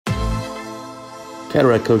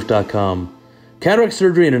CataractCoach.com. Cataract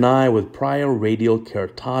surgery in an eye with prior radial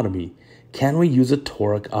keratotomy. Can we use a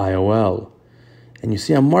Toric IOL? And you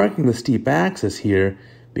see I'm marking the steep axis here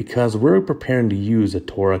because we're preparing to use a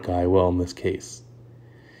Toric IOL in this case.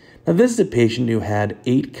 Now this is a patient who had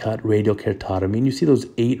 8 cut radial keratotomy, and you see those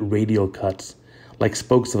 8 radial cuts like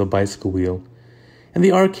spokes of a bicycle wheel. And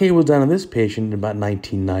the RK was done on this patient in about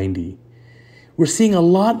 1990. We're seeing a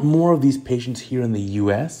lot more of these patients here in the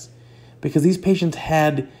US because these patients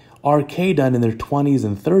had RK done in their 20s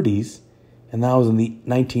and 30s, and that was in the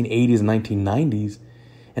 1980s and 1990s.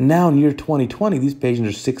 And now in year 2020, these patients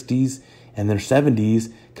are 60s and they're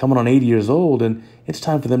 70s, coming on 80 years old, and it's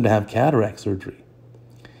time for them to have cataract surgery.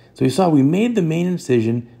 So you saw we made the main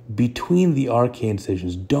incision between the RK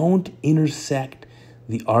incisions. Don't intersect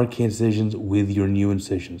the RK incisions with your new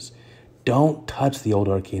incisions. Don't touch the old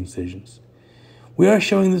RK incisions. We are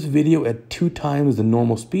showing this video at 2 times the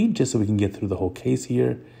normal speed just so we can get through the whole case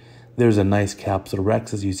here. There's a nice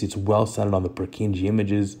capsulorhexis. You see it's well centered on the Purkinje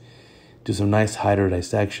images. Do some nice hydro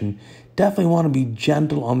dissection. Definitely want to be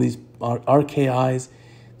gentle on these RK eyes.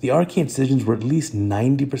 The RK incisions were at least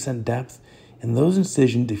 90% depth, and those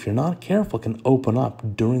incisions, if you're not careful, can open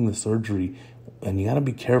up during the surgery, and you got to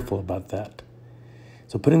be careful about that.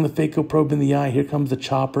 So putting the phaco probe in the eye, here comes the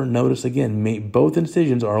chopper. Notice again, both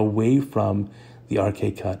incisions are away from the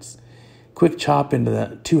RK cuts. Quick chop into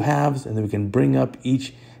the 2 halves, and then we can bring up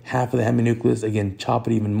each half of the heminucleus. Again, chop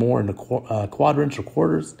it even more into quadrants or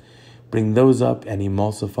quarters. Bring those up and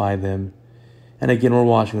emulsify them. And again, we're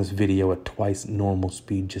watching this video at twice normal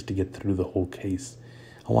speed just to get through the whole case.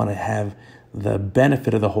 I want to have the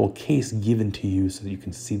benefit of the whole case given to you so that you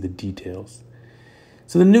can see the details.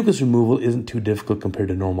 So the nucleus removal isn't too difficult compared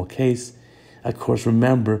to normal case. Of course,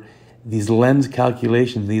 remember, these lens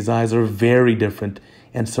calculations, these eyes are very different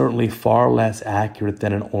and certainly far less accurate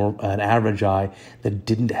than an average eye that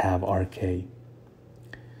didn't have RK.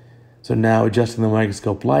 So now adjusting the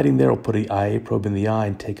microscope lighting there, we'll put an IA probe in the eye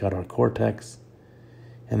and take out our cortex.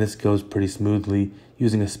 And this goes pretty smoothly,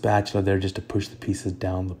 using a spatula there just to push the pieces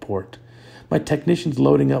down the port. My technician's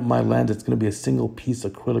loading up my lens. It's going to be a single piece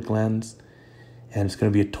acrylic lens, and it's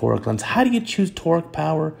going to be a toric lens. How do you choose toric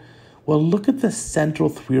power? Well, look at the central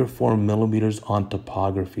 3 or 4 millimeters on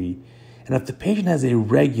topography. And if the patient has a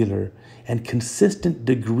regular and consistent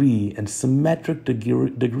degree and symmetric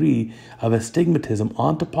degree of astigmatism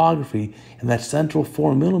on topography in that central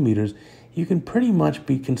 4 millimeters, you can pretty much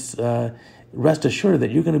be rest assured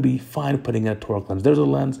that you're going to be fine putting in a toric lens. There's a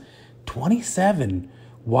lens, 27.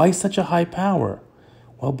 Why such a high power?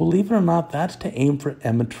 Well, believe it or not, that's to aim for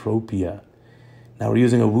emetropia. Now we're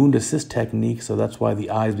using a wound assist technique, so that's why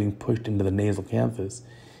the eye is being pushed into the nasal canthus.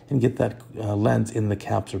 And get that lens in the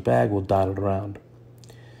capsular bag, we'll dot it around.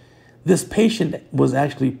 This patient was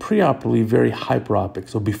actually preoperatively very hyperopic.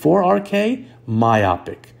 So before RK,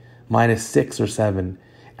 myopic, -6 or 7.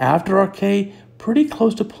 After RK, pretty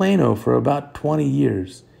close to plano for about 20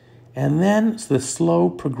 years. And then it's the slow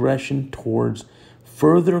progression towards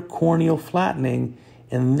further corneal flattening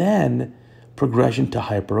and then progression to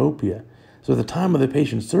hyperopia. So at the time of the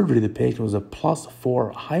patient's surgery, the patient was a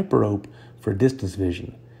 +4 hyperope for distance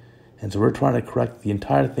vision. And so we're trying to correct the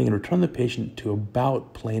entire thing and return the patient to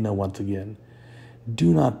about plano once again.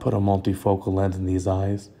 Do not put a multifocal lens in these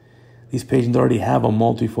eyes. These patients already have a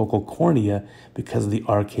multifocal cornea because of the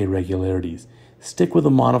RK irregularities. Stick with a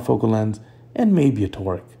monofocal lens and maybe a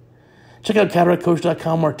toric. Check out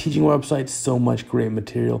CataractCoach.com, our teaching website. So much great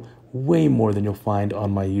material, way more than you'll find on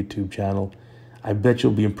my YouTube channel. I bet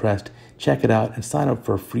you'll be impressed. Check it out and sign up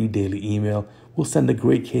for a free daily email. We'll send a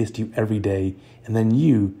great case to you every day, and then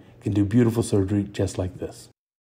you can do beautiful surgery just like this.